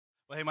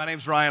Well, hey, my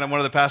name's Ryan. I'm one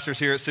of the pastors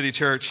here at City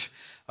Church.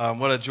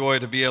 What a joy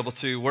to be able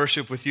to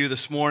worship with you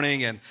this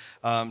morning, and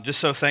just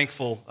so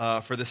thankful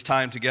for this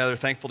time together.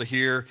 Thankful to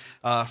hear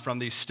from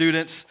these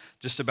students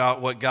just about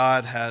what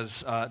God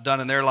has done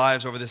in their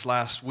lives over this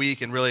last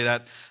week, and really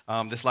that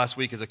this last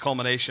week is a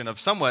culmination of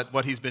somewhat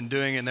what He's been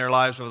doing in their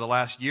lives over the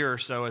last year or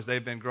so as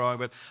they've been growing.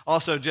 But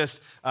also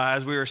just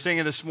as we were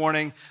singing this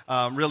morning,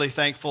 really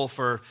thankful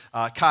for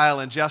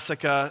Kyle and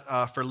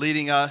Jessica for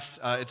leading us.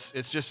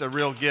 It's just a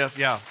real gift.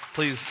 Yeah,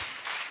 please.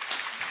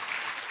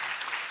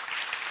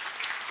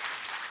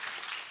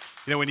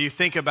 You know, when you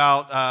think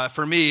about,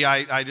 for me,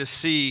 I just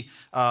see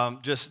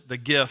just the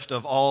gift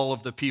of all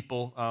of the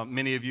people.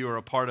 Many of you are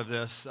a part of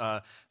this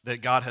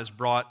that God has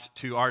brought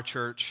to our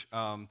church.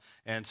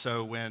 And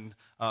so when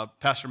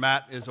Pastor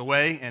Matt is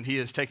away and he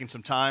is taking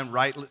some time,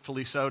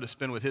 rightfully so, to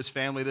spend with his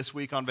family this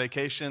week on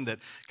vacation, that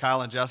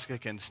Kyle and Jessica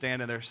can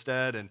stand in their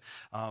stead. And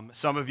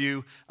some of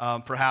you,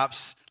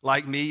 perhaps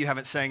like me, you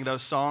haven't sang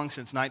those songs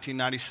since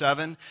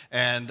 1997,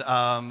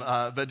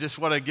 but just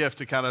what a gift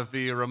to kind of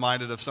be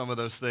reminded of some of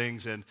those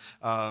things and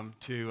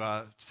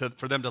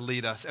for them to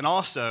lead us. And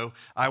also,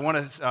 I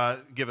want to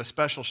give a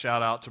special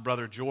shout out to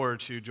Brother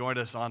George, who joined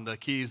us on the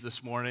keys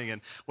this morning, and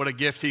what a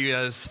gift he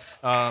is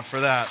for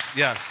that.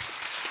 Yes.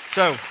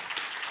 So,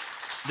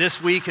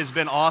 this week has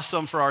been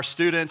awesome for our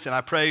students, and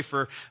I pray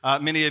for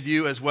many of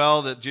you as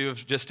well that you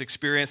have just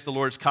experienced the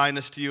Lord's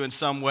kindness to you in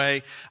some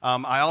way.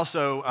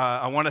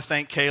 I want to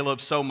thank Caleb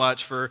so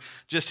much for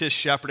just his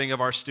shepherding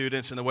of our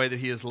students and the way that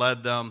he has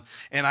led them.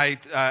 And I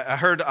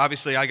heard,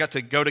 obviously, I got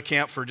to go to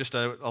camp for just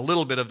a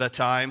little bit of that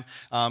time.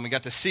 I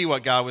got to see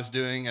what God was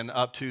doing and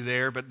up to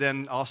there, but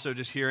then also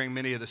just hearing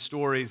many of the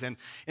stories. And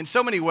in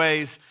so many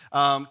ways,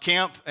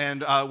 camp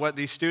and what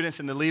these students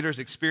and the leaders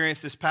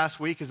experienced this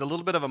past week is a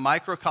little bit of a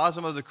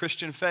microcosm of the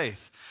Christian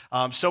faith.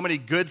 So many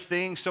good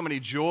things, so many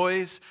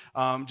joys,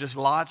 just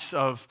lots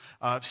of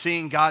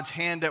seeing God's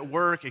hand at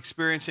work,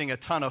 experiencing a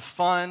ton of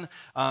fun,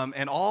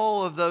 and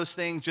all of those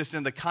things just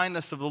in the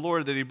kindness of the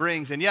Lord that He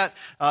brings. And yet,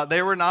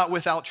 they were not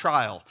without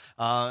trial,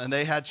 and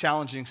they had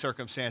challenging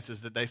circumstances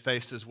that they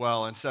faced as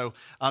well. And so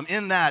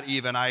in that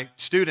even,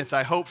 students,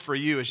 I hope for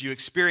you as you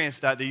experience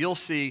that you'll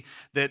see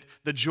that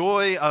the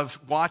joy of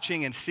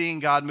watching and seeing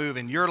God move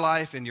in your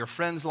life, in your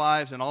friends'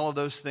 lives, and all of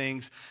those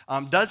things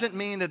doesn't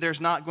mean that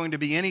there's not going to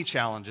be any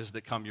challenges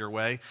that come your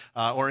way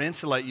or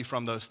insulate you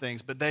from those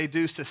things, but they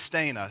do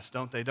sustain us,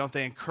 don't they? Don't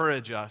they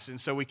encourage us? And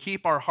so we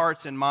keep our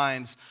hearts and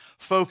minds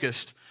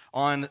focused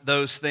on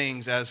those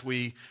things as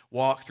we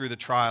walk through the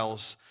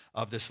trials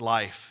of this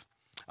life.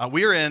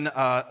 We're in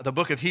the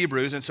book of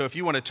Hebrews, and so if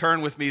you want to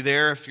turn with me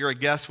there, if you're a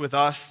guest with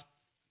us,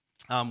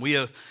 we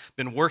have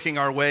been working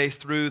our way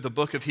through the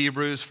book of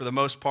Hebrews for the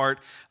most part.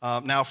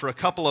 Now, for a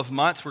couple of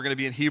months, we're going to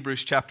be in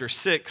Hebrews chapter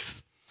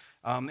 6,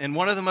 and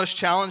one of the most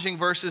challenging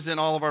verses in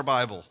all of our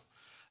Bible.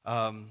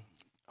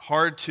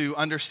 Hard to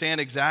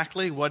understand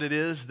exactly what it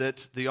is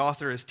that the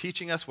author is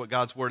teaching us, what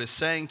God's word is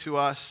saying to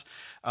us,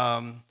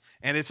 and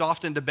it's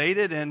often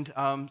debated and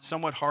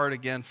somewhat hard,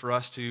 again, for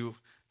us to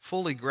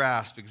fully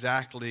grasp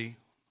exactly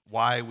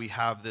why we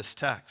have this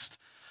text.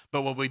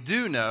 But what we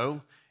do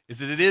know is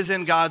that it is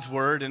in God's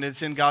word, and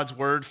it's in God's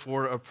word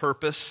for a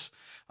purpose,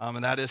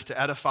 and that is to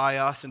edify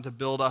us and to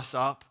build us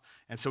up.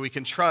 And so we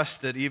can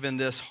trust that even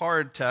this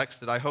hard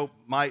text that I hope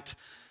might,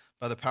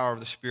 by the power of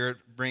the Spirit,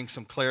 bring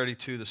some clarity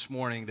to this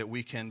morning, that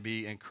we can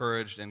be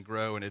encouraged and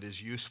grow, and it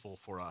is useful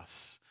for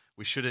us.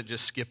 We shouldn't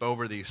just skip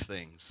over these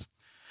things.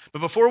 But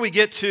before we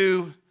get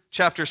to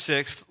chapter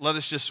 6, let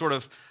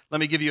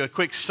me give you a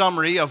quick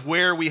summary of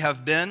where we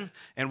have been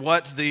and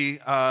what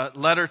the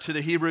letter to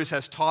the Hebrews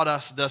has taught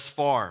us thus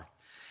far.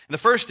 And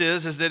the first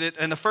is that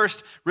in the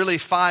first really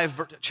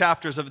 5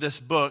 chapters of this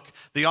book,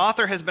 the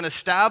author has been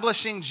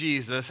establishing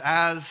Jesus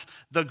as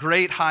the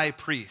great high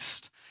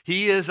priest.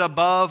 He is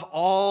above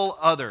all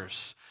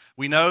others.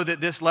 We know that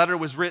this letter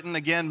was written,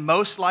 again,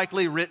 most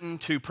likely written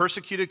to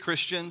persecuted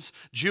Christians,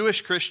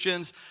 Jewish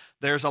Christians.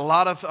 There's a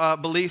lot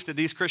of belief that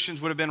these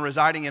Christians would have been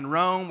residing in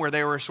Rome, where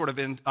they were sort of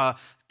in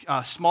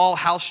small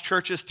house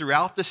churches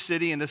throughout the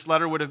city, and this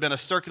letter would have been a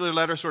circular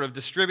letter sort of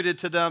distributed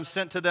to them,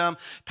 sent to them,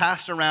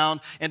 passed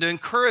around, and to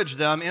encourage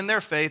them in their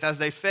faith as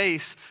they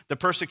face the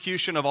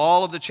persecution of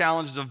all of the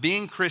challenges of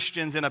being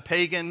Christians in a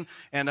pagan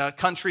and a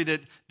country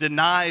that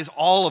denies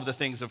all of the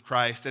things of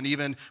Christ and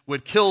even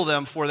would kill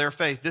them for their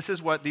faith. This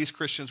is what these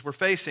Christians were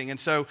facing. And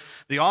so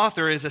the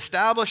author is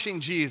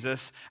establishing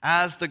Jesus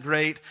as the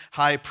great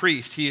high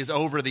priest. He is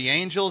over the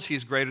angels.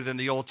 He's greater than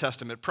the Old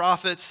Testament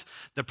prophets,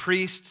 the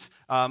priests,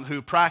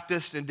 who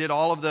practiced and did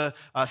all of the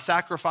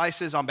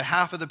sacrifices on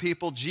behalf of the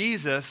people.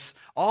 Jesus,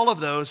 all of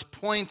those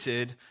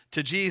pointed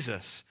to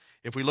Jesus.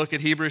 If we look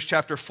at Hebrews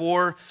chapter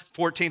 4,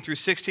 14 through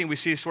 16, we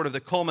see sort of the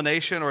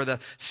culmination or the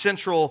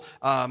central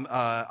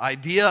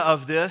idea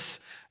of this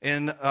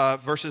in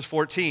verses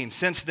 14.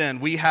 Since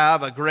then, we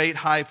have a great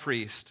high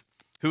priest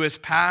who has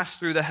passed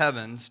through the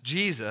heavens,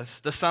 Jesus,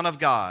 the Son of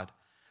God.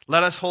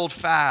 Let us hold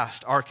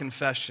fast our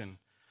confession.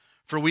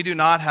 For we do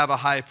not have a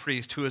high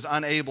priest who is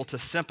unable to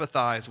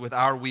sympathize with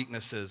our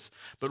weaknesses,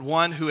 but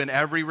one who in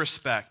every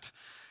respect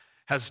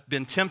has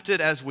been tempted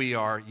as we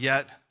are,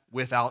 yet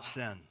without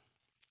sin.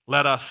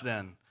 Let us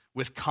then,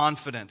 with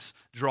confidence,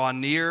 draw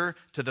near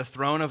to the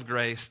throne of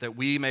grace that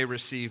we may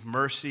receive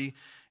mercy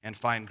and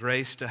find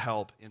grace to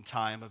help in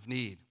time of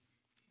need.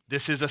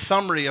 This is a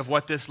summary of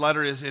what this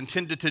letter is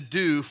intended to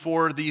do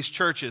for these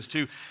churches,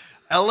 to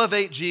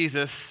elevate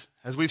Jesus.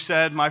 As we've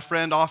said, my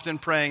friend often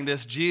praying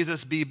this,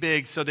 Jesus be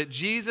big, so that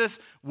Jesus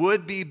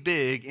would be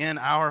big in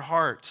our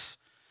hearts.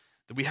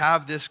 That we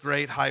have this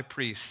great high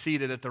priest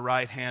seated at the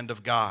right hand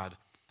of God,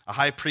 a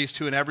high priest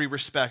who in every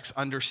respect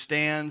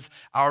understands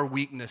our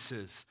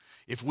weaknesses.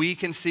 If we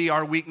can see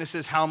our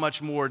weaknesses, how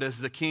much more does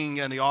the King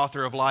and the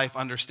author of life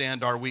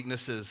understand our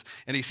weaknesses?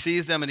 And he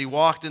sees them and he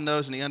walked in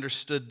those and he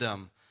understood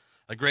them.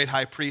 A great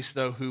high priest,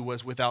 though, who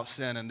was without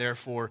sin and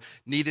therefore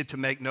needed to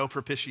make no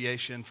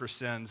propitiation for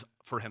sins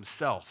for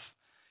himself.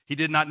 He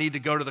did not need to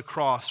go to the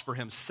cross for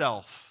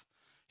himself.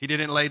 He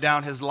didn't lay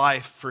down his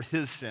life for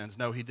his sins.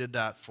 No, he did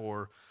that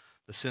for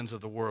the sins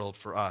of the world,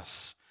 for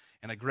us.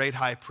 And a great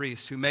high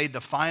priest who made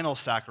the final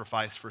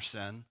sacrifice for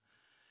sin.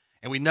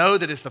 And we know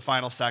that it's the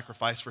final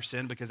sacrifice for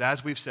sin because,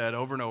 as we've said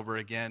over and over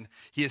again,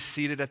 he is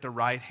seated at the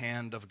right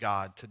hand of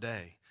God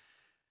today.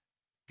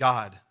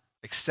 God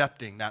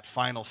accepting that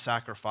final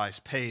sacrifice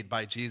paid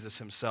by Jesus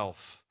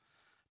himself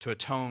to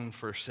atone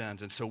for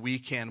sins. And so we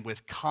can,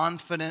 with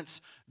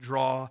confidence,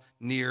 draw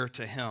near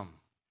to him.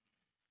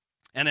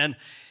 And then,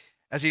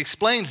 as he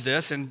explains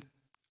this and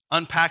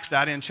unpacks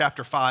that in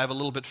chapter 5 a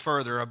little bit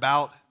further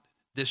about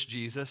this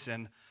Jesus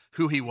and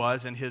who he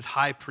was and his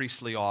high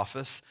priestly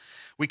office,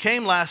 we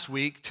came last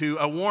week to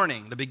a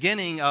warning, the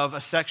beginning of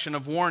a section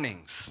of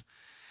warnings.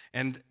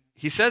 And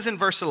he says in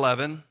verse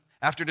 11,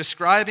 after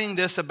describing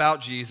this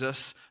about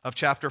Jesus of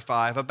chapter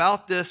 5,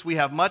 about this we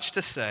have much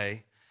to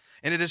say,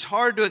 and it is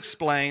hard to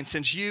explain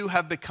since you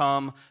have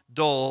become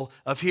dull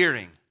of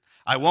hearing.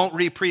 I won't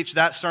re-preach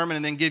that sermon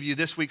and then give you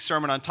this week's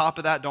sermon on top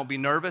of that. Don't be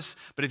nervous.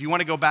 But if you want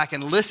to go back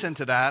and listen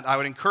to that, I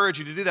would encourage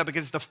you to do that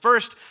because it's the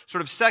first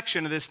sort of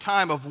section of this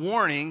time of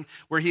warning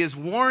where he is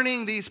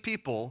warning these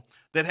people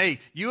that, hey,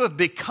 you have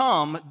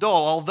become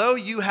dull. Although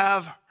you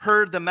have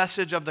heard the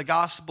message of the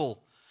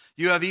gospel,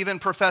 you have even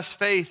professed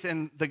faith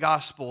in the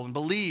gospel and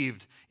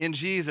believed in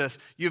Jesus,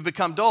 you've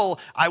become dull.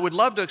 I would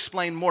love to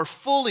explain more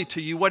fully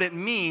to you what it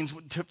means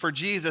for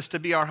Jesus to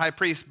be our high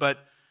priest,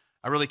 but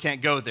I really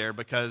can't go there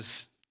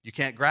because you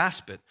can't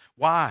grasp it.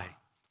 Why?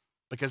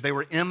 Because they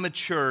were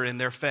immature in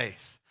their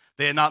faith.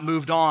 They had not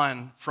moved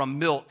on from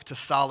milk to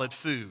solid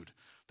food.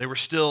 They were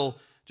still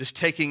just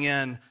taking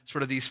in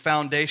sort of these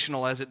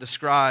foundational, as it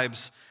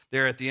describes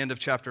there at the end of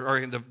chapter, or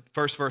in the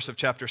first verse of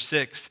chapter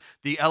 6,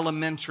 the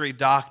elementary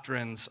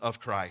doctrines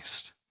of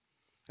Christ.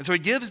 And so he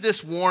gives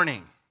this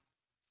warning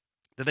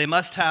that they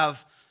must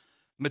have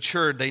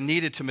matured. They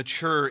needed to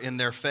mature in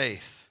their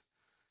faith.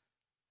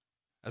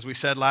 As we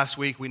said last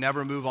week, we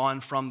never move on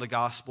from the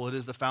gospel. It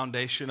is the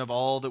foundation of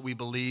all that we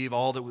believe,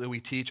 all that we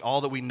teach, all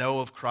that we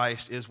know of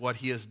Christ is what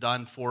he has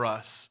done for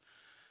us.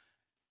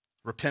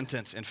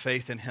 Repentance and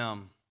faith in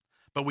him.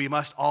 But we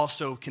must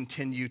also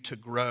continue to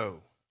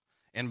grow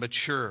and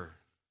mature.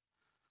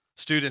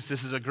 Students,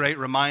 this is a great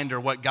reminder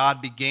what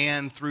God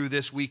began through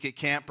this week at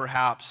camp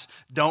perhaps.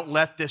 Don't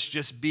let this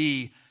just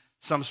be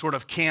some sort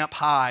of camp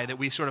high that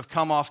we sort of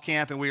come off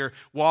camp and we are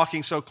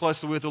walking so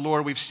closely with the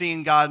Lord. We've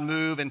seen God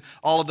move and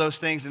all of those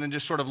things and then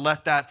just sort of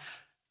let that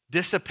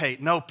dissipate.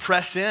 No,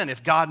 press in.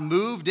 If God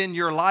moved in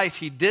your life,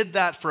 he did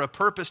that for a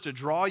purpose to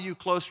draw you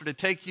closer, to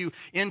take you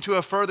into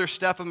a further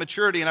step of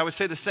maturity. And I would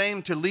say the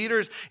same to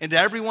leaders and to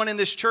everyone in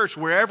this church,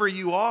 wherever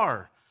you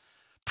are.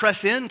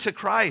 Press into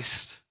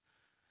Christ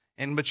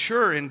and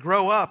mature and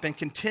grow up and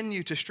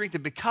continue to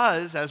strengthen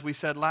because, as we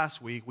said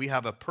last week, we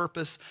have a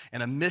purpose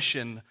and a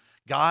mission,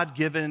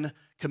 God-given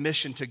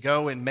commission to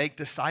go and make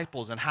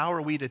disciples. And how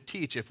are we to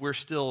teach if we're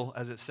still,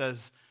 as it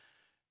says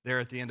there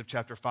at the end of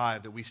chapter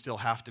 5, that we still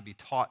have to be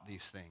taught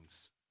these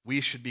things?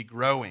 We should be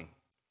growing.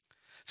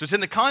 So it's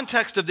in the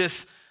context of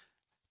this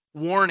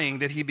warning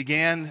that he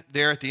began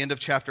there at the end of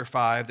chapter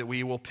 5 that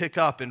we will pick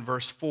up in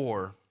verse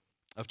 4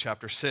 of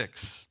chapter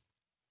 6.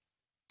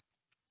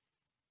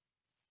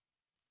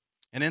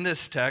 And in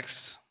this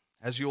text,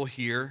 as you'll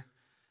hear,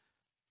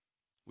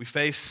 we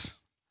face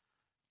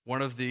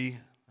one of the,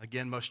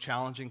 again, most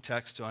challenging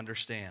texts to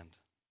understand.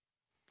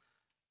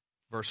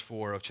 Verse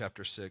 4 of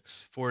chapter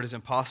 6. For it is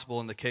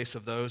impossible in the case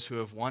of those who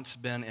have once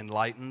been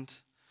enlightened,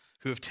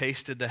 who have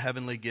tasted the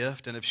heavenly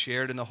gift and have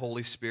shared in the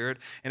Holy Spirit,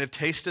 and have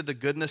tasted the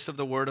goodness of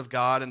the Word of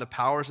God and the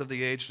powers of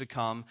the age to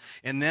come,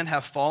 and then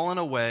have fallen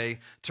away,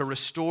 to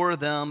restore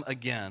them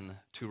again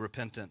to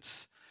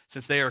repentance,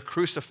 since they are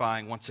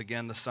crucifying once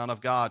again the Son of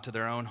God to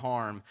their own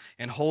harm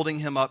and holding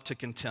him up to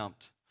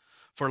contempt.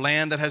 For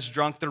land that has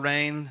drunk the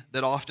rain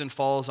that often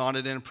falls on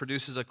it and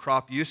produces a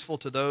crop useful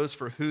to those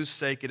for whose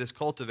sake it is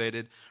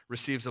cultivated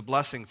receives a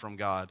blessing from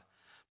God.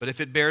 But if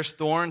it bears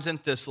thorns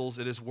and thistles,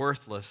 it is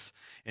worthless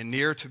and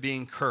near to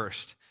being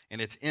cursed,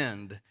 and its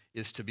end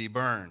is to be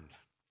burned.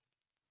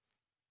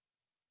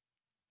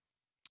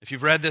 If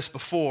you've read this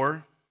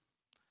before,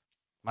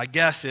 my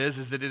guess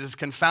is that it has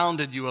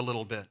confounded you a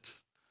little bit.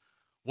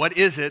 What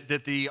is it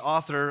that the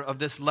author of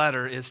this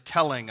letter is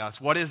telling us?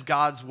 What is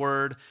God's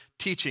word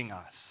teaching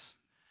us?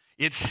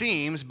 It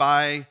seems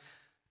by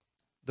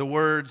the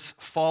words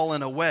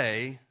fallen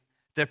away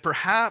that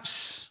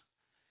perhaps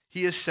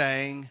he is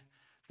saying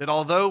that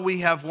although we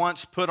have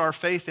once put our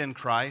faith in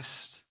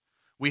Christ,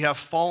 we have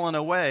fallen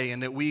away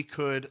and that we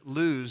could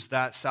lose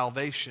that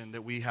salvation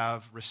that we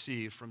have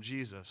received from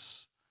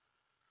Jesus.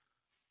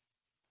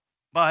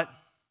 But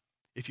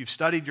if you've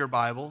studied your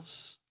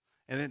Bibles,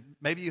 and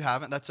maybe you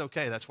haven't, that's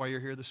okay. That's why you're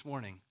here this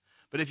morning.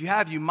 But if you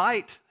have, you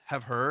might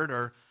have heard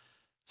or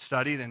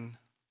studied and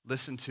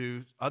listened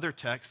to other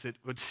texts that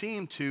would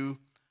seem to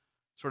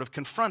sort of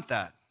confront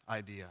that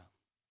idea.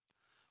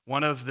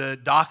 One of the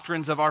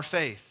doctrines of our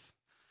faith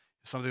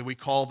is something we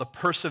call the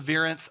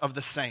perseverance of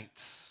the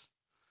saints.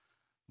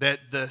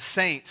 That the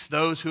saints,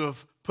 those who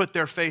have put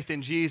their faith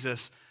in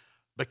Jesus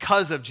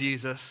because of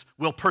Jesus,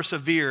 will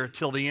persevere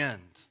till the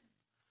end.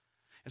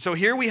 And so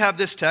here we have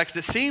this text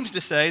that seems to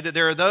say that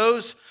there are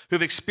those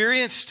who've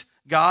experienced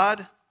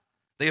God,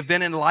 they have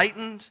been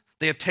enlightened,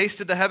 they have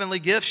tasted the heavenly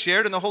gift,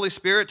 shared in the Holy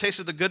Spirit,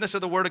 tasted the goodness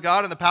of the Word of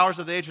God and the powers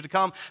of the age to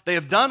come. They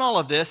have done all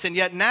of this, and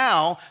yet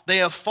now they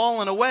have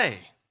fallen away.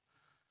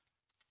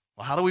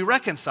 Well, how do we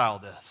reconcile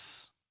this?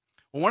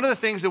 Well, one of the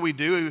things that we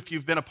do, if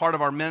you've been a part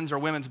of our men's or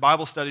women's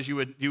Bible studies,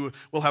 you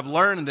will have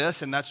learned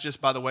this, and that's just,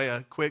 by the way,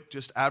 a quick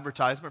just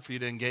advertisement for you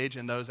to engage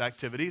in those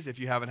activities if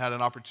you haven't had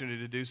an opportunity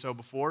to do so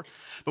before.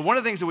 But one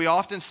of the things that we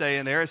often say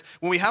in there is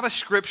when we have a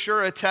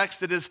scripture, a text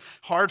that is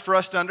hard for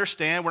us to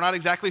understand, we're not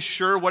exactly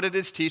sure what it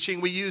is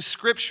teaching, we use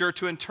scripture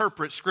to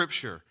interpret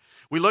scripture.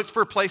 We look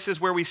for places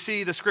where we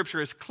see the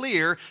scripture is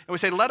clear, and we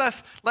say, let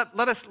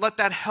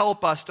that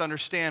help us to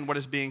understand what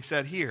is being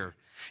said here.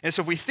 And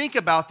so if we think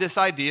about this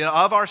idea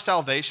of our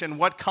salvation,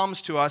 what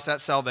comes to us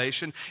at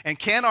salvation, and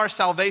can our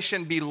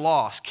salvation be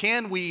lost?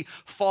 Can we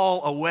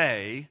fall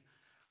away?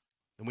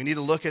 Then we need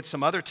to look at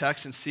some other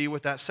texts and see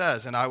what that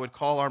says. And I would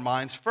call our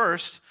minds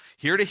first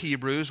here to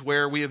Hebrews,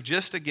 where we have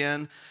just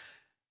again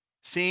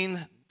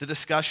seen the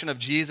discussion of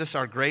Jesus,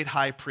 our great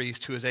high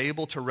priest, who is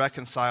able to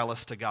reconcile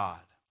us to God.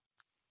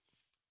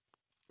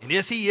 And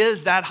if he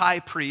is that high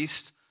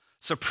priest,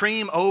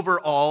 supreme over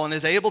all, and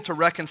is able to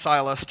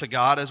reconcile us to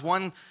God, as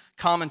one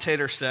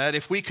commentator said,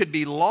 if we could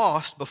be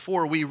lost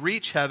before we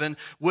reach heaven,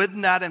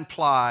 wouldn't that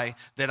imply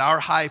that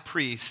our high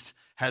priest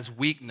has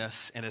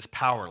weakness and is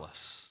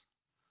powerless?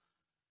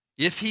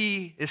 If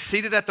he is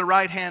seated at the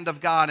right hand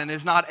of God and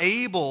is not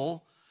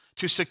able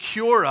to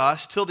secure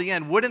us till the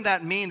end, wouldn't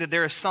that mean that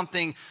there is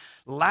something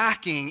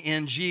lacking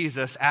in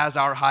Jesus as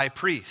our high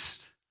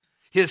priest?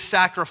 His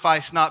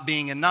sacrifice not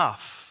being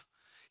enough.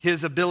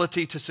 His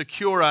ability to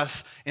secure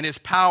us and his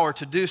power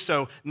to do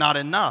so not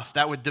enough.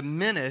 That would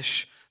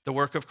diminish the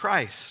work of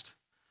Christ.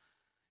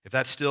 If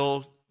that's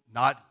still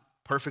not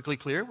perfectly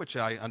clear, which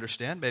I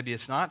understand, maybe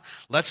it's not,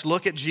 let's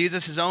look at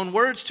Jesus' own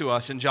words to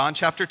us in John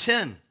chapter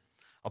 10.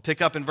 I'll pick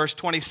up in verse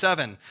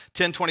 27.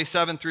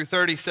 10:27 through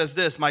 30 says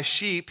this, "My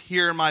sheep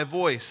hear my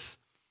voice,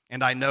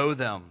 and I know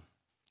them,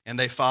 and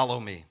they follow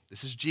me."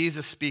 This is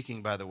Jesus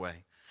speaking, by the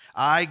way.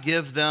 "I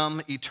give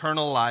them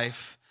eternal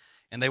life,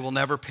 and they will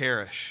never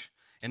perish,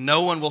 and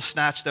no one will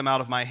snatch them out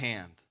of my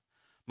hand.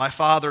 My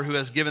Father who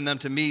has given them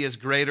to me is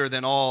greater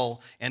than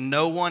all, and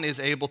no one is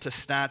able to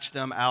snatch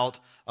them out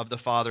of the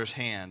Father's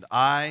hand.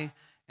 I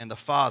and the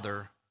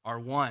Father are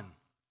one."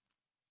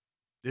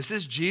 This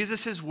is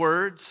Jesus'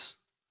 words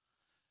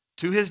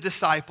to his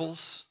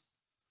disciples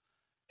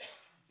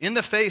in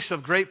the face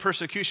of great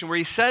persecution, where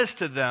he says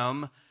to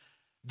them,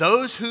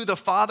 "Those who the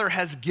Father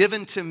has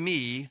given to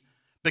me,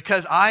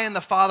 because I and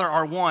the Father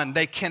are one,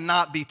 they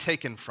cannot be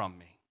taken from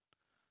me."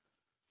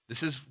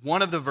 This is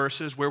one of the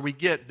verses where we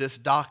get this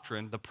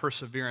doctrine, the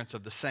perseverance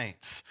of the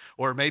saints.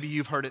 Or maybe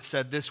you've heard it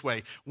said this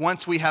way,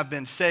 once we have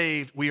been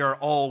saved, we are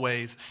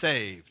always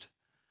saved.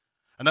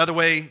 Another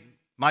way,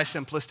 my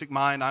simplistic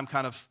mind, I'm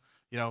kind of,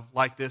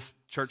 like this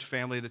church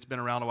family that's been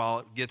around a while,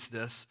 it gets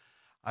this.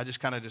 I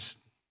just kind of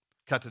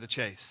cut to the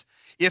chase.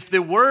 If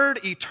the word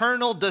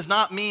eternal does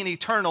not mean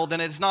eternal, then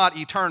it's not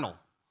eternal.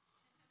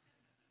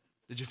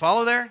 Did you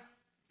follow there?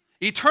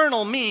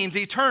 Eternal means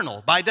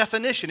eternal. By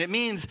definition, it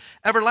means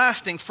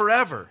everlasting,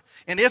 forever.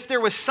 And if there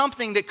was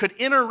something that could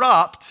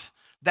interrupt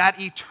that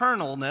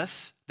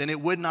eternalness, then it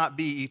would not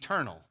be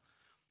eternal.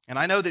 And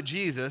I know that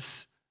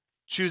Jesus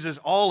chooses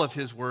all of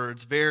his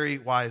words very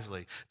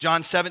wisely.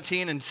 John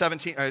 17 and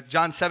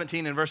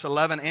verse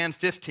 11 and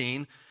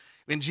 15,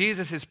 when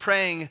Jesus is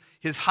praying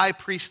his high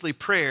priestly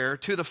prayer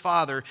to the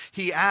Father,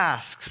 he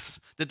asks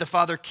that the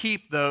Father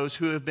keep those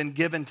who have been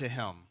given to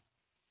him.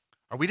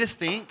 Are we to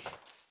think,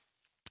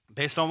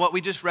 based on what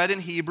we just read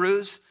in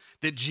Hebrews,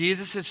 that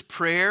Jesus'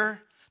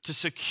 prayer to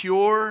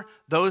secure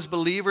those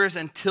believers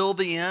until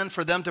the end,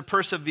 for them to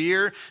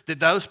persevere, that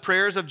those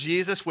prayers of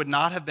Jesus would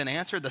not have been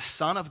answered? The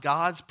Son of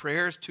God's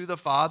prayers to the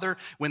Father,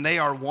 when they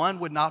are one,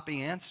 would not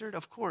be answered?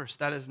 Of course,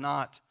 that is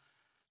not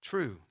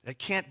true. It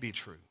can't be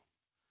true.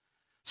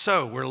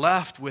 So we're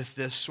left with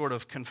this sort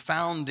of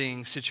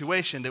confounding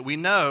situation that we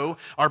know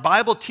our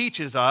Bible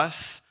teaches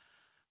us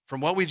from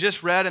what we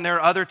just read, and there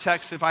are other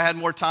texts, if I had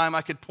more time,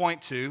 I could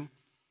point to,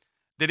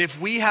 that if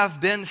we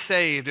have been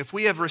saved, if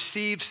we have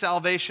received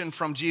salvation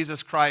from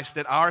Jesus Christ,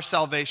 that our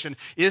salvation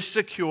is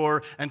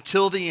secure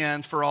until the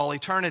end for all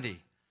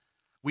eternity.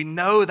 We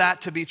know that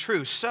to be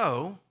true.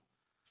 So,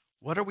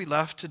 what are we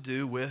left to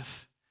do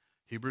with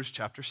Hebrews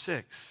chapter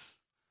 6?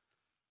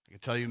 I can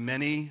tell you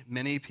many,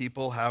 many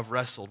people have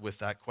wrestled with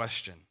that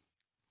question.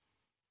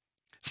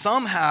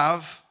 Some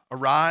have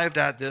arrived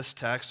at this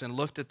text and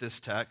looked at this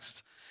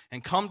text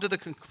and come to the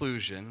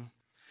conclusion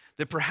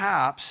that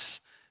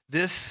perhaps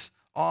this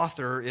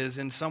author is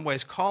in some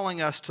ways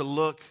calling us to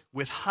look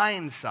with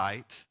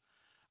hindsight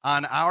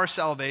on our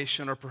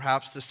salvation or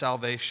perhaps the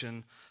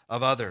salvation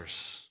of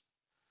others.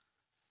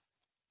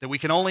 That we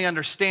can only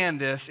understand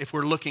this if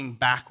we're looking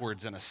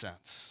backwards in a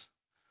sense.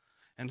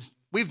 And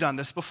we've done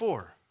this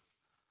before.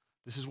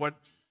 This is what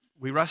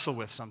we wrestle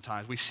with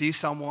sometimes. We see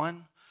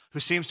someone who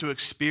seems to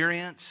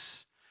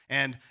experience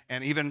and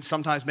even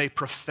sometimes may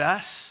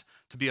profess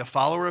to be a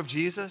follower of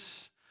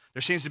Jesus.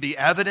 There seems to be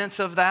evidence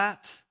of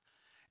that.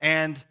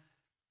 And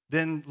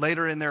then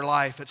later in their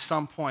life, at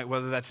some point,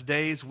 whether that's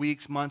days,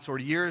 weeks, months, or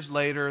years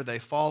later, they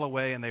fall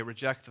away and they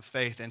reject the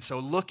faith. And so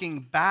looking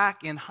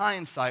back in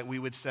hindsight, we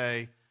would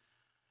say,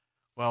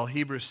 well,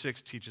 Hebrews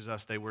 6 teaches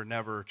us they were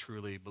never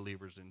truly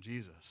believers in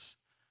Jesus.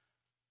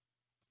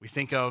 We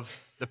think of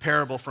the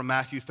parable from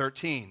Matthew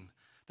 13,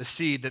 the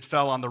seed that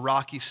fell on the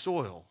rocky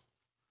soil.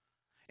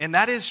 And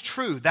that is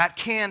true. That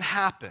can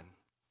happen.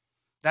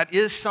 That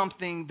is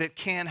something that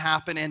can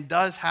happen and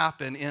does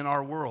happen in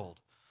our world.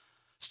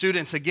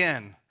 Students,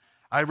 again,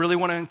 I really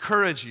want to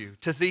encourage you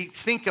to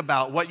think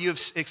about what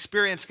you've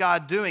experienced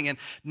God doing and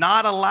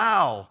not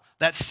allow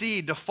that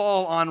seed to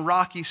fall on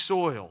rocky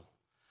soil.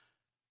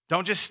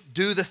 Don't just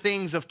do the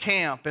things of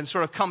camp and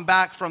sort of come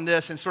back from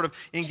this and sort of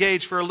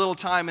engage for a little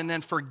time and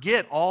then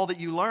forget all that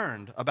you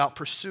learned about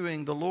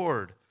pursuing the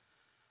Lord.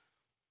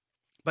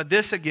 But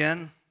this,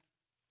 again,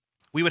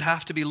 we would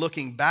have to be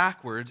looking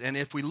backwards. And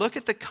if we look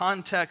at the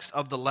context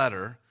of the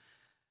letter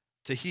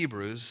to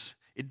Hebrews,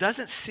 it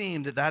doesn't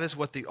seem that that is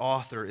what the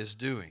author is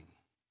doing.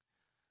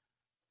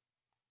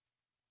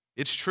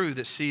 It's true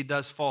that seed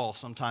does fall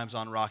sometimes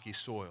on rocky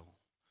soil.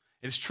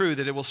 It's true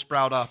that it will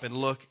sprout up and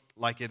look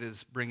like it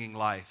is bringing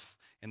life,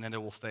 and then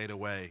it will fade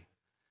away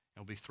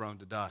and will be thrown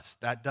to dust.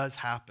 That does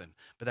happen,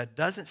 but that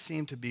doesn't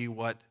seem to be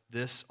what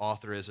this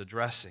author is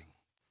addressing.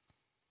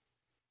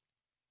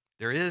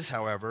 There is,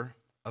 however,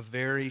 a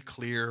very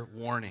clear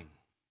warning.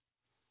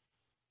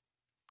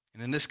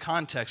 And in this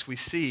context, we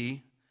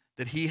see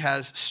that he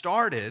has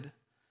started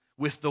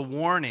with the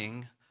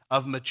warning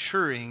of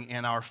maturing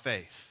in our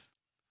faith.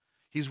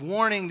 He's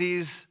warning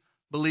these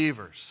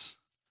believers.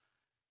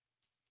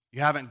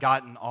 You haven't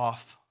gotten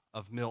off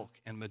of milk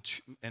and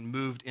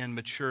moved in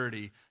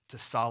maturity to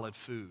solid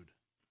food.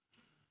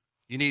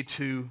 You need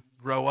to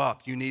grow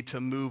up. You need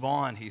to move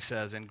on, he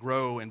says, and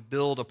grow and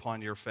build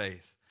upon your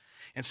faith.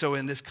 And so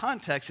in this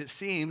context, it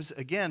seems,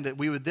 again, that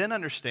we would then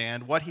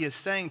understand what he is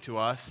saying to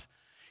us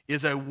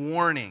is a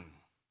warning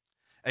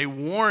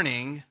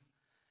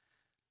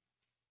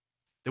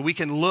that we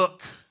can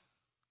look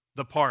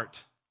the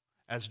part,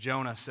 as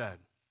Jonah said.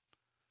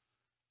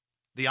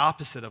 The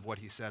opposite of what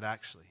he said,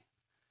 actually.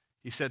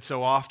 He said,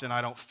 so often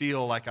I don't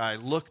feel like I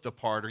look the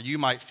part, or you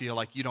might feel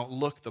like you don't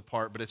look the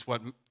part, but it's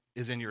what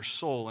is in your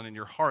soul and in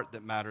your heart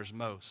that matters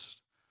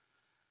most.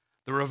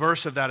 The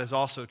reverse of that is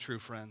also true,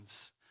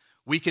 friends.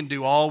 We can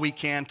do all we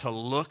can to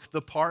look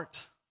the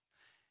part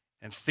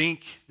and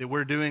think that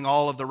we're doing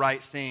all of the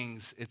right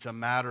things. It's a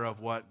matter of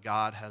what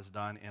God has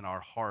done in our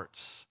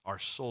hearts, our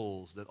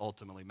souls, that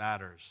ultimately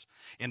matters.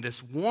 And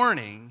this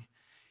warning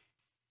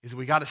is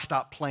we got to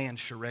stop playing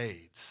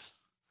charades.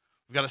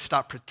 We've got to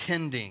stop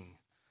pretending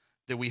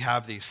that we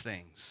have these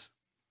things.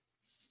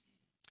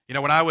 You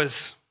know, when I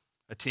was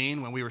a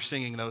teen, when we were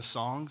singing those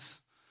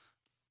songs,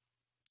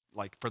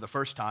 like for the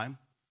first time,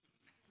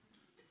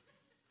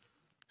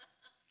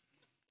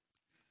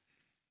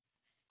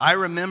 I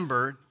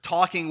remember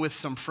talking with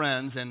some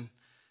friends, and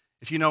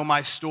if you know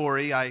my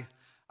story,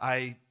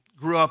 I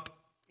grew up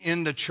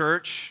in the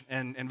church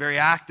and very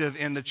active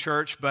in the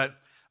church, but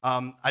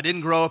I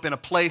didn't grow up in a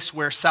place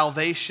where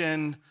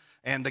salvation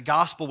and the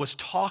gospel was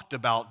talked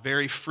about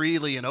very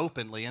freely and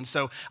openly. And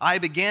so I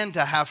began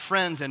to have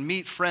friends and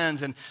meet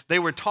friends, and they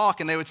would talk,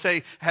 and they would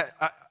say,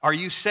 are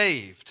you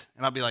saved?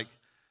 And I'd be like,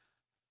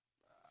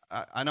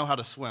 I know how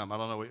to swim. I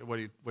don't know, what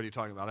are you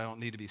talking about? I don't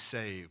need to be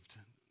saved.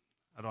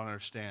 I don't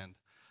understand.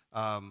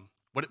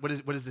 What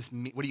does this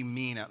mean? What do you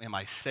mean, am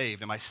I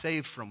saved? Am I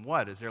saved from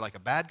what? Is there like a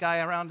bad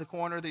guy around the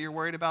corner that you're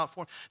worried about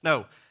for?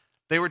 No,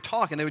 they would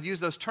talk, and they would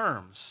use those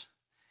terms.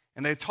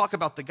 And they'd talk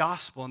about the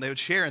gospel, and they would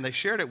share, and they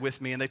shared it with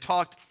me, and they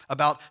talked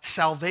about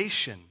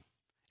salvation.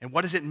 And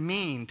what does it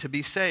mean to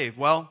be saved?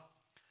 Well,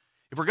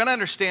 if we're going to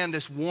understand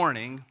this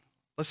warning,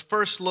 let's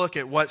first look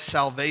at what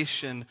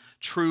salvation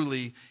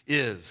truly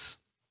is.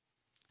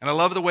 And I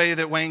love the way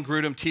that Wayne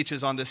Grudem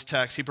teaches on this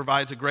text. He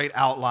provides a great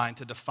outline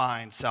to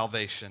define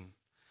salvation.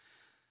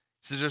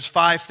 So there's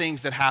 5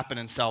 things that happen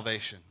in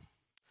salvation.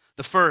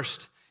 The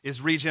first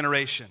is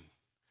regeneration.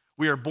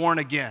 We are born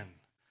again.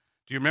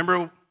 Do you remember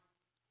when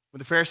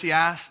the Pharisee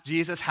asked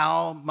Jesus,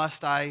 how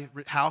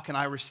can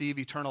I receive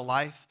eternal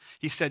life?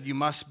 He said, you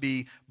must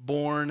be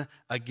born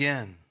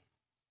again.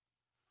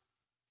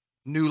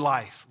 New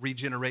life,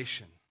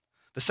 regeneration.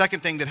 The second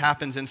thing that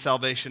happens in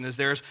salvation is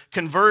there's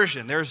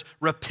conversion. There's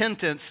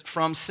repentance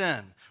from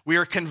sin. We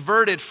are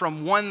converted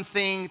from one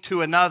thing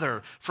to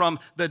another, from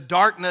the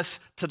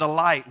darkness to the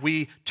light.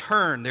 We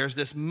turn. There's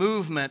this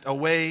movement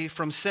away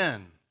from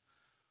sin.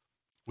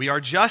 We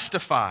are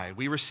justified.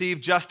 We receive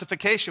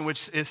justification,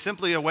 which is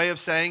simply a way of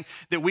saying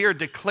that we are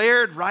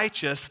declared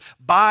righteous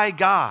by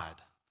God.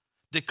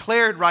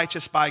 Declared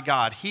righteous by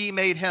God. He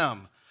made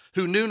him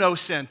who knew no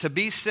sin to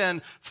be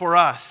sin for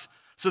us,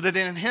 so that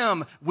in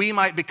him we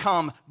might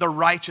become the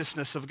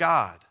righteousness of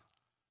God.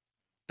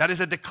 That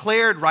is a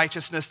declared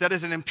righteousness. That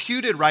is an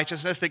imputed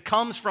righteousness that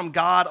comes from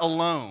God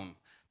alone.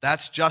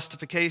 That's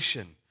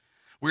justification.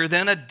 We're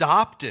then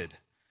adopted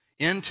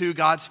into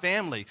God's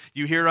family.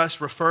 You hear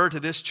us refer to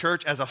this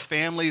church as a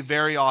family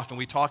very often.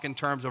 We talk in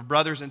terms of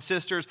brothers and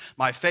sisters,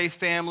 my faith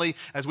family.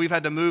 As we've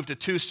had to move to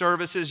 2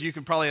 services, you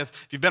can probably have,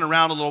 if you've been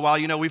around a little while,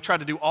 you know we've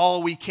tried to do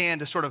all we can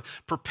to sort of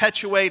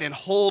perpetuate and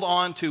hold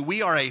on to.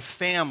 We are a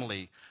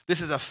family. This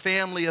is a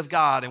family of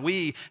God, and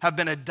we have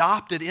been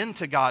adopted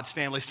into God's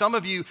family. Some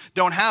of you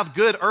don't have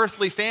good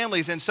earthly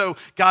families, and so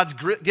God's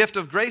gift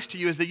of grace to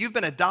you is that you've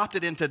been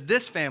adopted into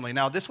this family.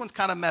 Now, this one's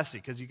kind of messy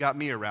because you got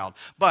me around,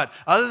 but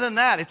other than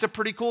that, it's a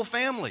pretty cool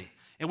family,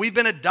 and we've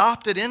been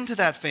adopted into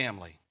that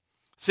family.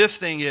 Fifth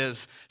thing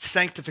is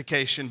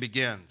sanctification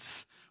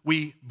begins.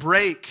 We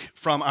break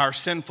from our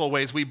sinful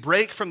ways. We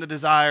break from the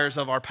desires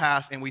of our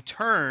past, and we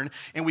turn,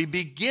 and we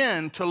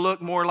begin to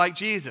look more like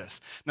Jesus.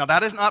 Now,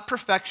 that is not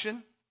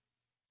perfection.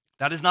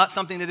 That is not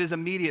something that is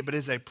immediate, but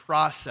is a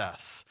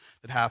process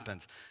that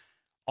happens.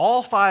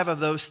 All 5 of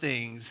those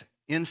things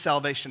in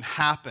salvation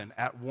happen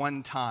at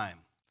one time.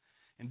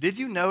 And did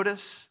you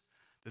notice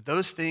that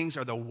those things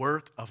are the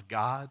work of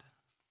God?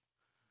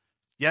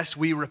 Yes,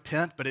 we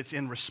repent, but it's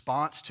in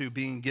response to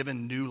being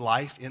given new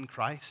life in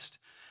Christ.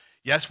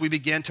 Yes, we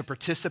begin to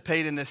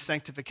participate in this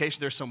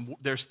sanctification.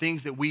 There's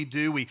things that we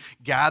do. We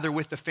gather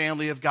with the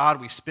family of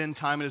God. We spend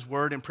time in his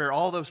word and prayer,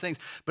 all those things.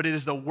 But it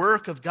is the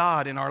work of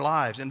God in our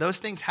lives. And those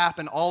things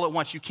happen all at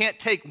once. You can't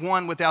take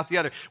one without the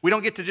other. We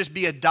don't get to just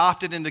be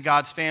adopted into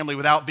God's family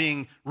without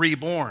being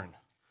reborn.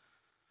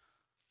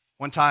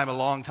 One time, a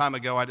long time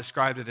ago, I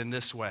described it in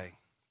this way.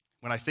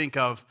 When I think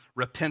of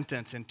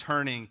repentance and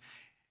turning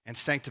and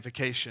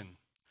sanctification,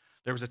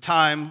 there was a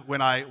time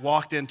when I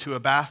walked into a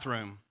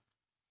bathroom,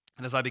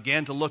 and as I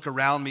began to look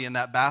around me in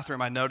that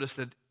bathroom, I noticed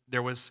that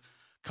there was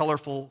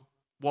colorful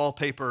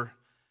wallpaper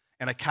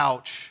and a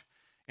couch,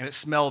 and it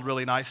smelled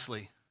really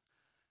nicely.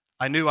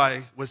 I knew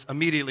I was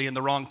immediately in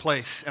the wrong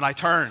place, and I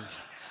turned,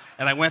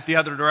 and I went the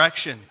other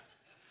direction.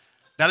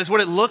 That is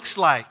what it looks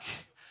like.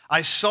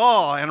 I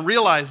saw and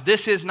realized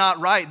this is not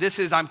right.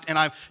 And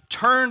I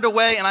turned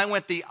away and I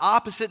went the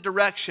opposite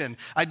direction.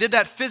 I did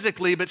that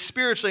physically, but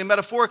spiritually and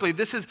metaphorically,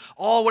 this is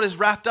all what is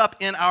wrapped up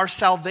in our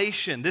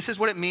salvation. This is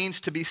what it means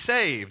to be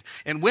saved.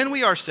 And when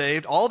we are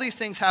saved, all these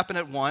things happen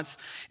at once,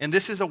 and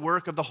this is a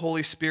work of the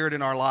Holy Spirit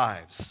in our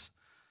lives.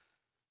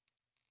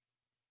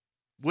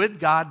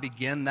 Would God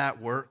begin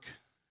that work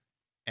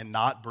and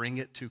not bring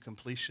it to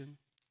completion?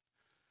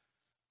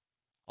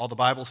 All the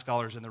Bible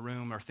scholars in the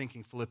room are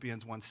thinking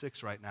Philippians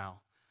 1:6 right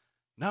now.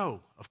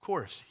 No, of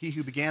course. He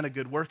who began a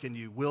good work in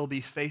you will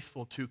be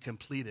faithful to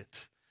complete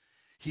it.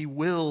 He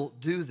will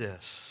do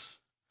this.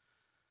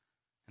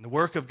 And the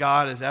work of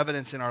God is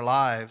evidence in our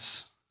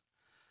lives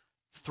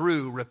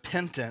through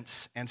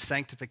repentance and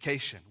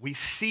sanctification. We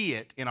see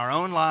it in our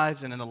own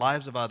lives and in the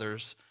lives of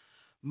others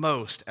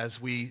most as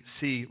we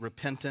see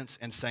repentance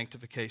and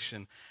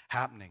sanctification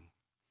happening.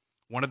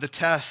 One of the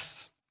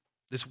tests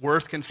that's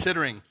worth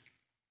considering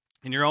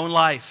in your own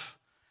life,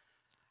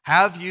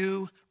 have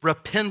you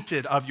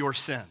repented of your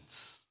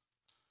sins?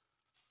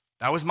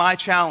 That was my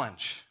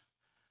challenge.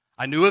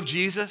 I knew of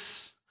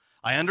Jesus.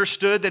 I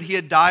understood that he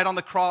had died on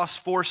the cross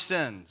for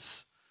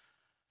sins.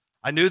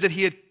 I knew that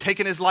he had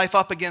taken his life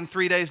up again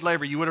 3 days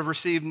later. You would have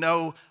received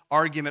no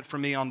argument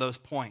from me on those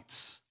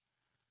points.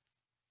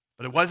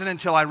 But it wasn't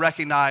until I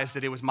recognized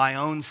that it was my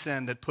own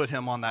sin that put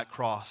him on that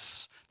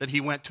cross, that he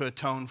went to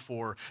atone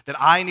for, that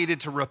I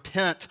needed to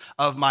repent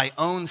of my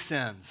own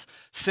sins,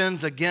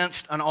 sins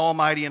against an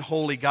almighty and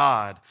holy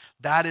God.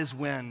 That is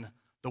when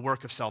the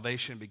work of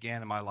salvation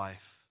began in my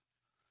life.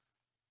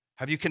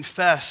 Have you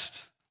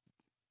confessed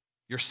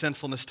your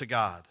sinfulness to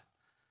God?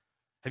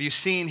 Have you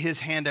seen his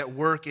hand at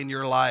work in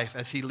your life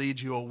as he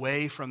leads you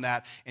away from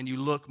that and you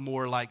look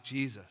more like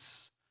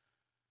Jesus?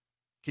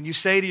 Can you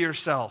say to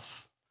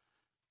yourself,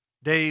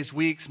 days,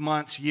 weeks,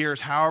 months,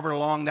 years, however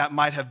long that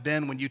might have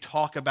been when you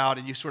talk about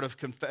and you sort of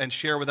and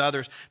share with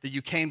others that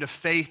you came to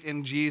faith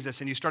in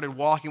Jesus and you started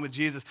walking with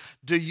Jesus,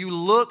 do you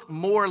look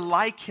more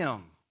like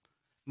him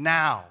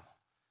now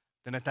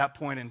than at that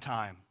point in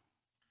time?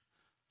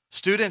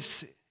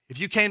 Students, if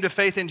you came to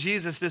faith in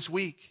Jesus this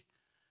week,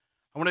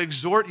 I want to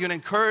exhort you and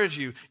encourage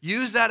you.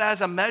 Use that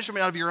as a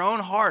measurement of your own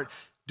heart.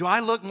 Do I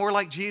look more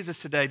like Jesus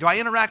today? Do I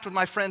interact with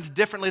my friends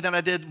differently than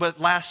I did with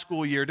last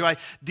school year? Do I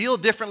deal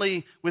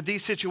differently with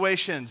these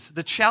situations?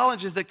 The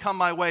challenges that come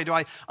my way, do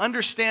I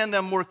understand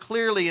them more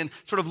clearly and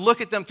sort of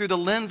look at them through the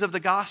lens of the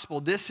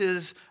gospel? This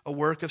is a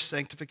work of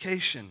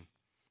sanctification.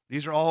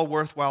 These are all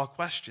worthwhile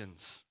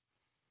questions.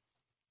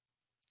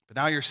 But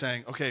now you're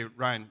saying, okay,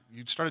 Ryan,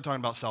 you started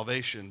talking about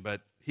salvation,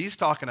 but he's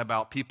talking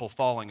about people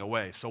falling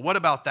away. So what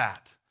about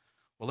that?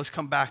 Well, let's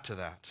come back to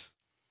that.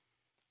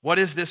 What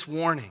is this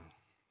warning?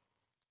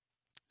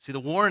 See, the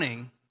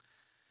warning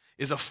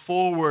is a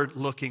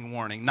forward-looking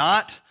warning.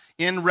 Not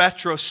in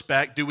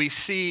retrospect do we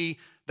see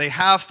they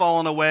have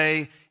fallen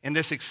away and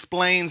this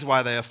explains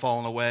why they have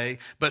fallen away,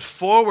 but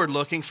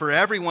forward-looking for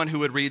everyone who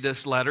would read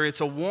this letter,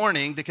 it's a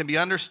warning that can be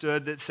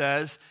understood that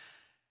says,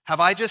 have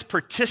I just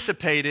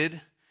participated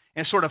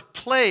and sort of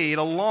played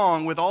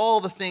along with all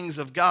the things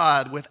of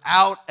God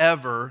without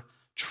ever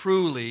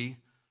truly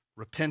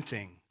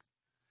repenting,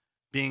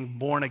 being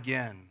born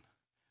again,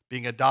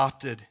 being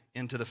adopted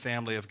into the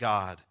family of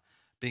God,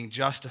 being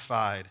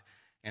justified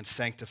and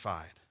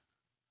sanctified?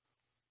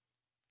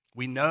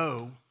 We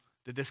know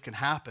that this can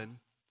happen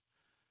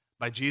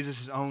by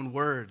Jesus' own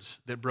words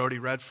that Brody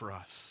read for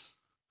us.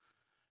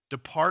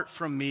 Depart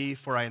from me,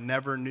 for I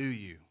never knew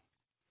you.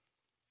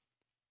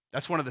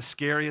 That's one of the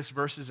scariest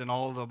verses in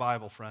all of the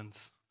Bible,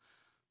 friends.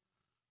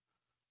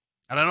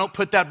 And I don't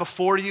put that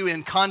before you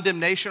in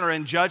condemnation or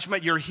in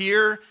judgment. You're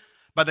here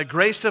by the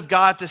grace of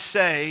God to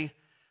say,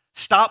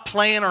 stop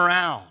playing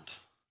around.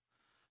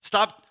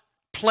 Stop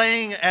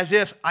playing as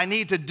if I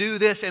need to do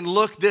this and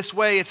look this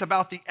way. It's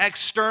about the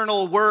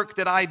external work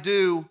that I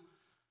do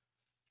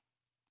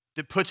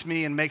that puts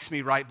me and makes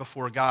me right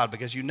before God.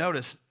 Because you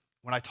notice,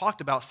 when I talked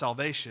about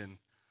salvation,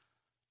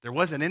 there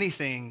wasn't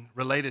anything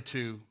related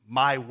to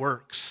my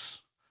works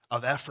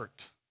of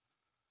effort.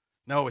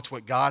 No, it's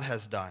what God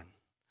has done.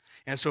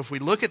 And so if we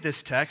look at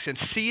this text and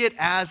see it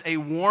as a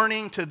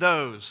warning to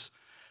those,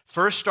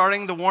 first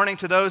starting the warning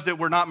to those that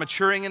were not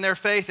maturing in their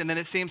faith, and then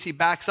it seems he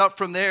backs up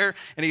from there,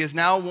 and he is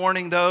now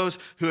warning those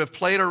who have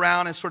played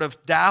around and sort of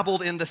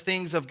dabbled in the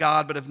things of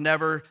God but have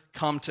never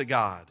come to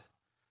God.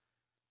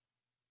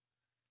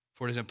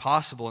 For it is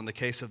impossible in the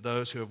case of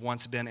those who have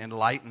once been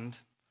enlightened.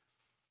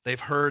 They've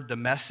heard the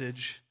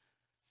message.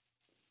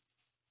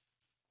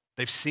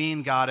 They've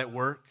seen God at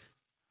work.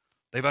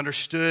 They've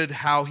understood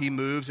how he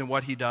moves and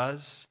what he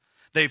does.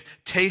 They've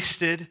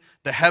tasted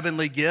the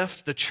heavenly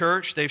gift, the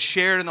church. They've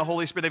shared in the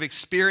Holy Spirit. They've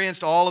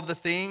experienced all of the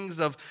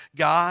things of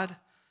God.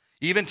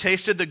 Even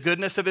tasted the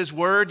goodness of his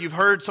word. You've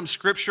heard some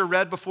scripture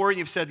read before. And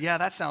you've said, yeah,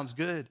 that sounds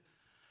good.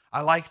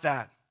 I like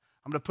that.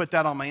 I'm going to put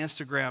that on my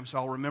Instagram so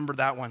I'll remember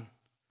that one.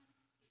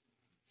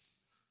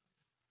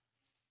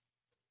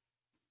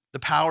 The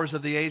powers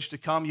of the age to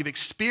come. You've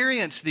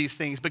experienced these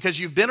things because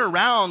you've been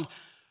around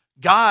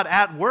God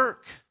at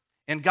work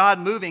and God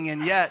moving,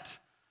 and yet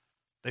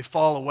they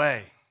fall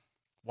away.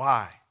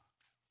 Why?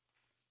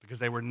 Because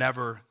they were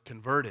never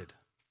converted.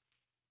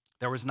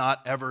 There was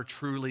not ever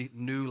truly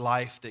new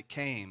life that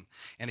came.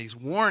 And he's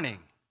warning,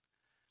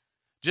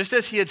 just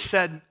as he had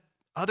said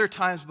other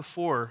times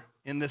before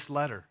in this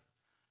letter,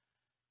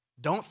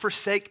 don't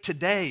forsake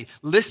today.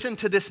 Listen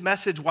to this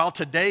message while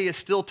today is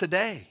still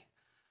today.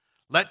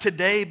 Let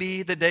today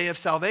be the day of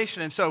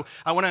salvation. And so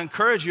I want to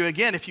encourage you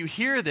again, if you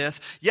hear this,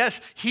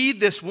 yes, heed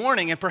this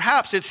warning. And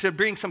perhaps it's to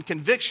bring some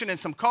conviction and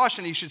some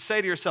caution. You should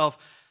say to yourself,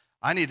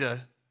 I need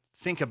to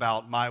think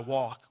about my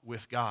walk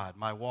with God,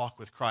 my walk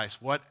with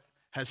Christ. What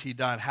has he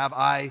done? Have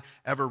I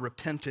ever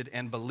repented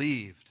and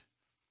believed?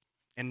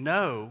 And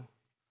know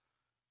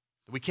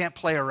that we can't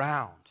play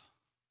around.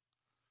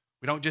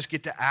 We don't just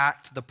get to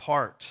act the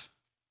part,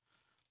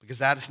 because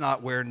that is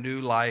not where new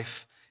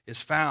life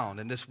is found.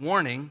 And this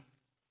warning,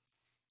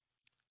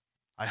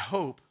 I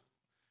hope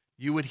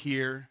you would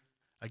hear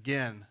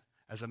again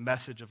as a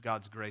message of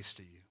God's grace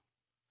to you.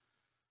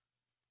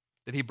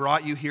 That he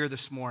brought you here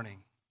this morning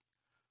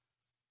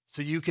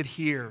so you could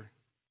hear.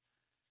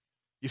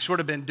 You've sort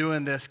of been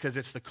doing this because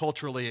it's the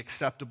culturally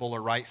acceptable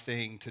or right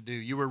thing to do.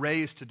 You were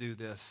raised to do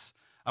this.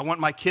 I want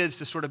my kids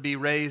to sort of be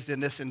raised in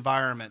this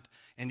environment,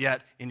 and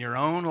yet in your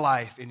own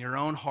life, in your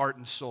own heart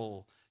and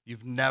soul,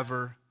 you've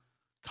never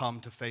come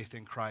to faith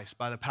in Christ.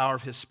 By the power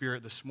of his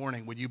Spirit this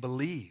morning, would you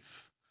believe?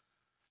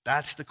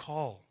 That's the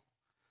call.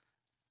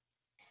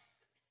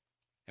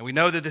 And we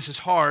know that this is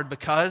hard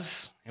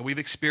because, and we've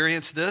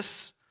experienced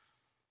this,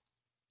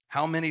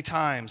 how many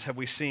times have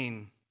we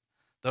seen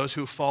those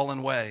who've fallen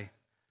away?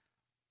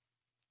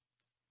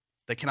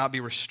 They cannot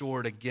be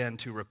restored again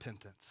to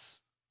repentance.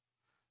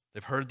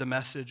 They've heard the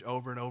message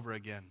over and over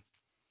again.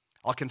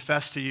 I'll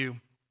confess to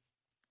you,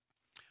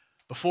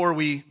 before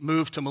we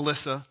moved to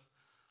Melissa,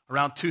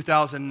 around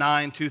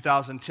 2009,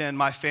 2010,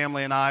 my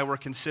family and I were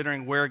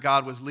considering where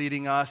God was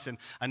leading us, and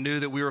I knew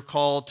that we were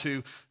called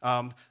to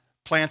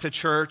plant a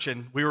church,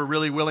 and we were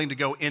really willing to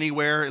go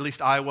anywhere. At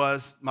least I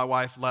was. My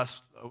wife,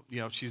 less,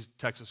 she's a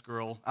Texas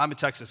girl. I'm a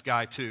Texas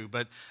guy too,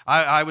 but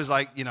I was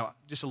like,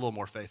 just a little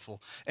more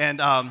faithful. And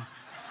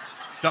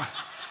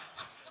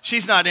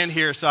She's not in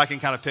here, so I can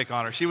kind of pick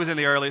on her. She was in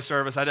the early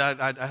service.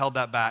 I held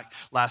that back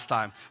last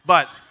time,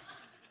 but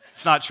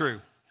it's not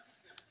true.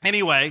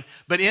 Anyway,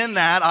 but in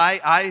that,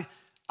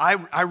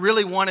 I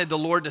really wanted the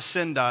Lord to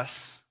send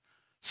us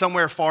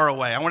somewhere far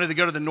away. I wanted to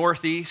go to the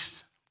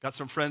Northeast. Got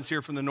some friends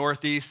here from the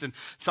Northeast, and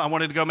so I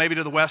wanted to go maybe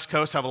to the West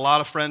Coast. I have a lot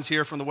of friends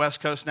here from the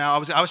West Coast now.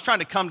 I was trying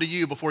to come to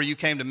you before you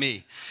came to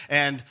me,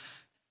 and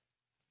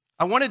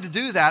I wanted to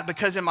do that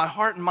because in my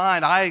heart and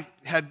mind, I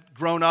had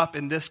grown up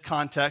in this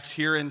context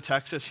here in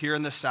Texas, here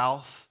in the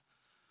South,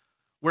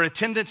 where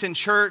attendance in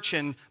church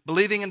and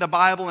believing in the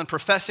Bible and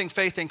professing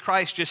faith in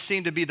Christ just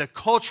seemed to be the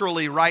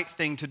culturally right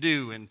thing to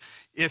do. And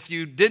if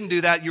you didn't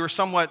do that, you were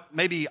somewhat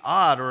maybe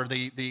odd or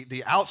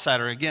the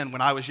outsider, again, when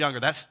I was younger.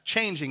 That's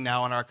changing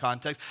now in our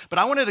context. But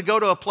I wanted to go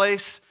to a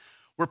place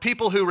where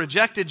people who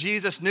rejected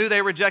Jesus knew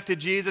they rejected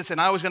Jesus,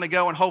 and I was going to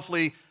go and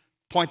hopefully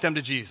point them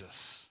to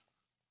Jesus.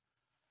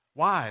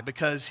 Why?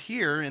 Because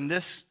here in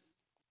this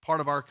part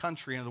of our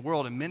country and the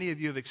world, and many of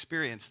you have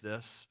experienced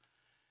this,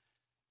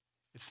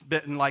 it's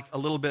been like a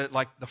little bit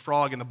like the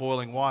frog in the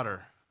boiling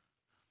water.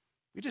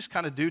 We just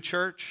kind of do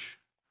church.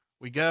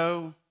 We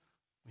go,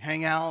 we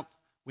hang out,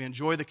 we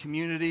enjoy the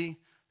community.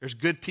 There's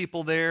good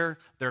people there.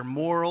 They're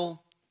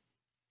moral.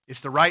 It's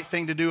the right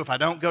thing to do. If I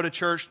don't go to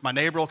church, my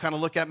neighbor will kind of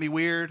look at me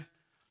weird.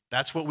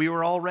 That's what we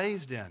were all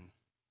raised in.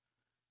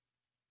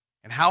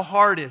 And how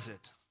hard is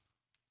it?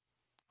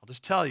 I'll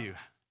just tell you,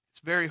 it's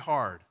very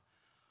hard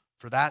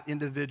for that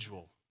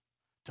individual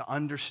to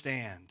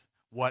understand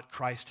what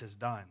Christ has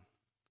done,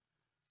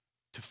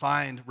 to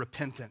find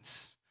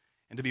repentance,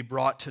 and to be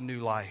brought to new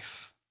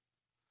life.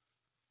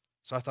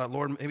 So I thought,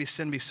 Lord, maybe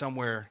send me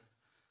somewhere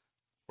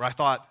where I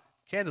thought,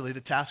 candidly,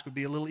 the task would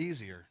be a little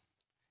easier.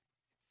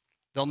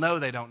 They'll know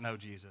they don't know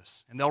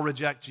Jesus, and they'll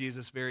reject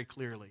Jesus very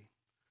clearly,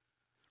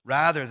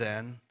 rather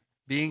than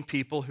being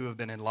people who have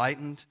been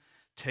enlightened,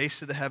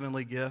 tasted the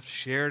heavenly gift,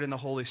 shared in the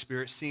Holy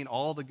Spirit, seen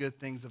all the good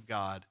things of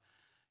God,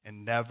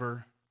 and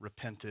never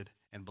repented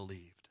and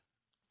believed.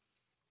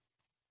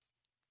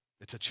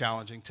 It's a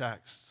challenging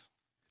text.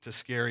 It's a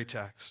scary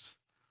text.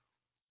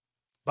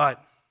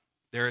 But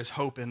there is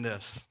hope in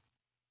this.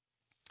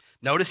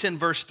 Notice in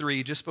verse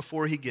 3, just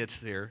before he gets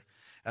there,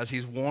 as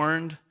he's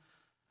warned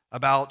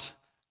about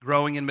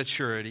growing in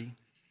maturity,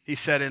 he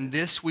said, "And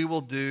this we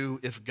will do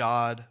if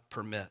God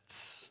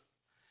permits."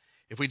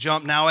 If we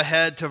jump now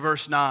ahead to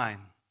verse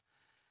 9,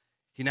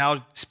 he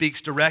now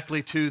speaks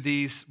directly to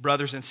these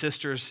brothers and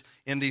sisters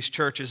in these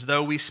churches.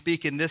 "Though we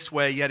speak in this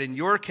way, yet in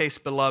your case,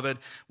 beloved,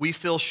 we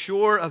feel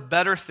sure of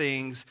better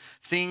things,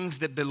 things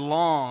that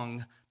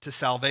belong to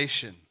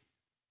salvation."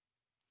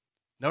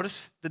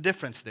 Notice the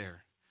difference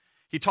there.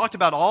 He talked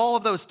about all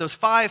of those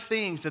 5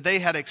 things that they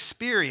had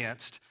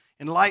experienced,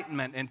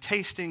 enlightenment and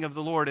tasting of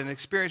the Lord and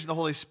experiencing the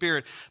Holy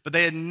Spirit, but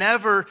they had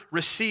never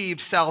received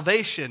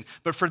salvation.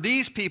 But for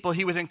these people,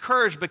 he was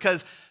encouraged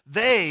because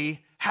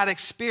they had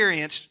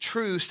experienced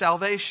true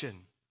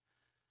salvation.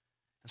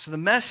 And so the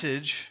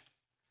message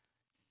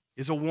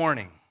is a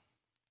warning.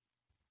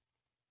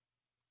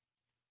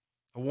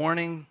 A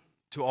warning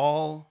to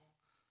all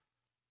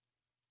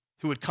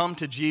who would come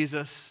to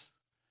Jesus,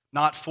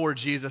 not for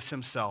Jesus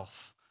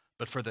himself,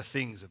 but for the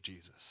things of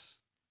Jesus.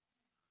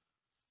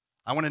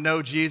 I want to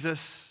know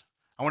Jesus.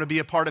 I want to be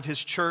a part of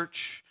his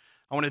church.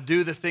 I want to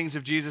do the things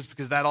of Jesus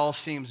because that all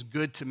seems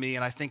good to me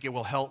and I think it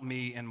will help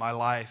me in my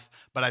life.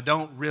 But I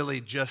don't really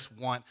just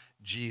want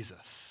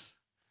Jesus.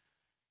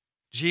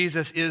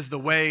 Jesus is the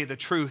way, the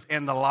truth,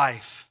 and the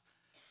life,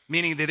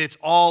 meaning that it's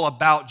all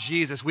about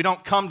Jesus. We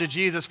don't come to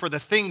Jesus for the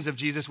things of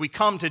Jesus. We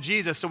come to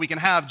Jesus so we can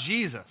have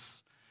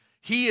Jesus.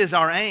 He is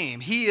our aim.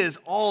 He is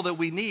all that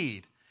we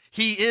need.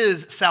 He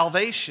is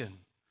salvation.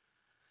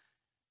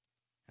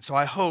 And so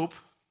I hope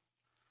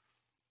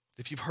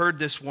if you've heard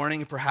this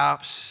warning,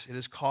 perhaps it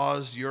has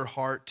caused your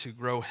heart to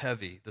grow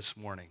heavy this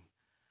morning.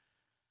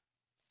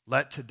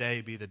 Let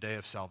today be the day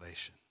of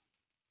salvation.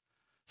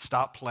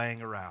 Stop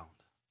playing around.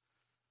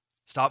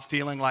 Stop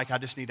feeling like I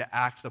just need to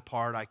act the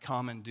part. I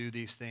come and do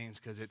these things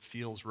because it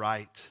feels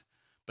right,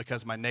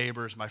 because my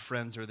neighbors, my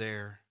friends are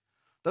there.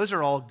 Those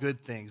are all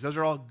good things. Those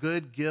are all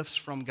good gifts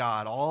from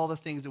God, all the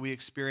things that we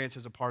experience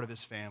as a part of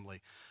his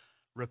family.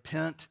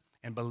 Repent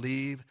and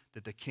believe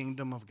that the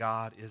kingdom of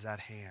God is at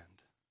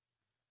hand.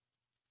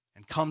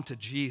 And come to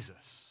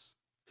Jesus.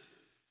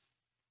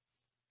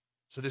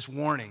 So this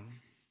warning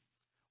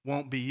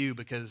won't be you,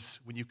 because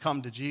when you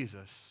come to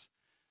Jesus,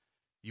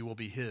 you will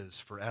be his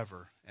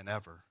forever and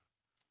ever.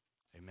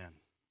 Amen.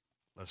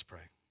 Let's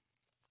pray.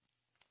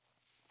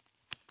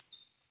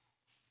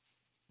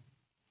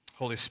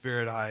 Holy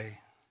Spirit, I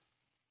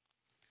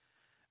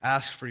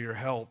ask for your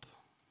help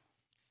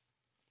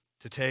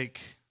to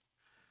take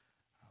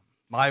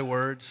my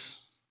words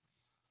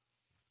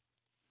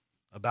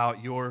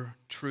about your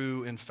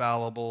true,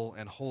 infallible,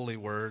 and holy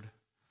word.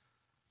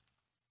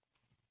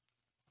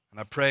 And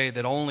I pray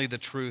that only the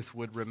truth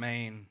would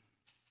remain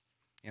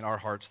in our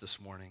hearts this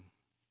morning.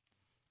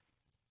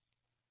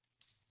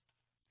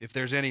 If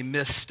there's any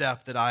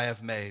misstep that I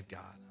have made,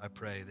 God, I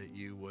pray that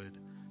you would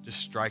just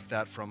strike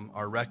that from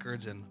our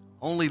records and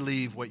only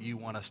leave what you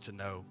want us to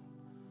know.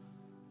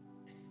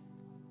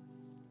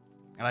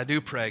 And I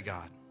do pray,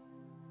 God,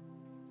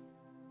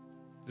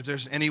 if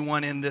there's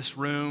anyone in this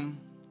room,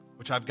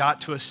 which I've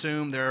got to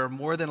assume there are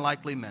more than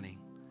likely many,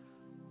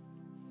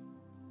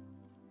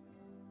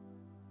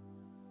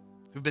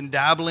 who've been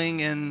dabbling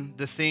in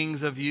the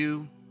things of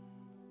you,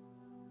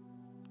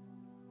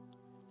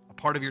 a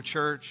part of your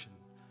church,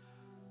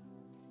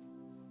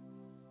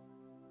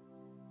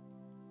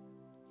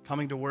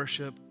 coming to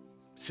worship,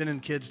 sending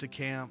kids to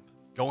camp,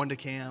 going to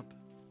camp,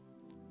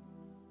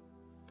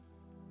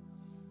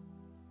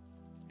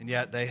 and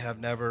yet they have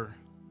never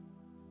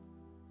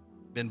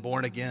been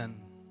born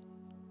again,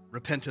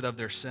 repented of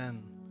their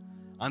sin,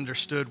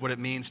 understood what it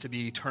means to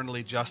be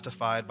eternally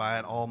justified by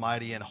an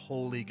almighty and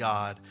holy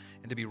God,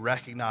 and to be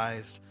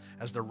recognized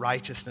as the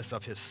righteousness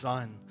of his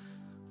Son.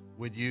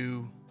 Would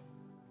you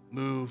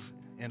move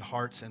in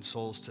hearts and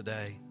souls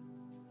today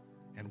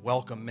and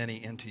welcome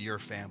many into your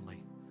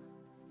family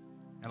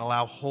and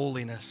allow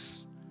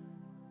holiness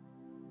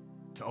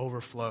to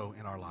overflow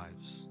in our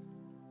lives?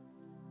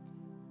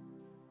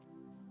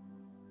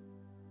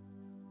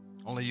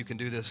 Only you can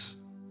do this,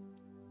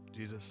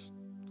 Jesus.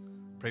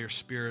 Pray your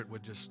Spirit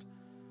would just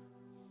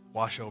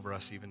wash over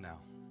us even now.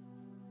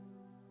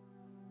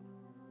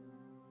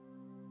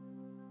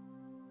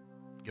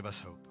 Give us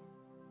hope.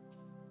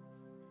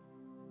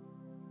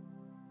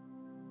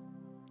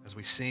 As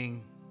we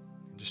sing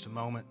in just a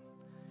moment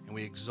and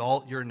we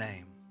exalt your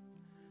name,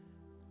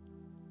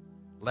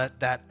 let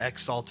that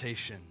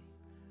exaltation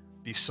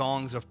be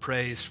songs of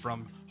praise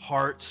from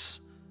hearts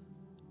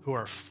who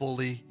are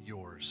fully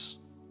yours,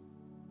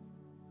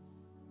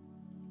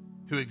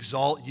 who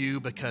exalt you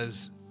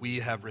because we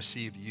have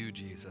received you,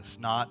 Jesus,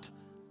 not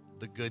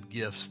the good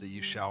gifts that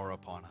you shower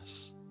upon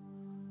us.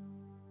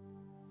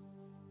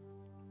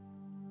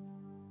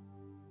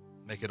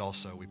 Make it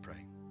also, we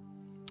pray.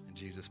 In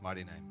Jesus'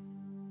 mighty name.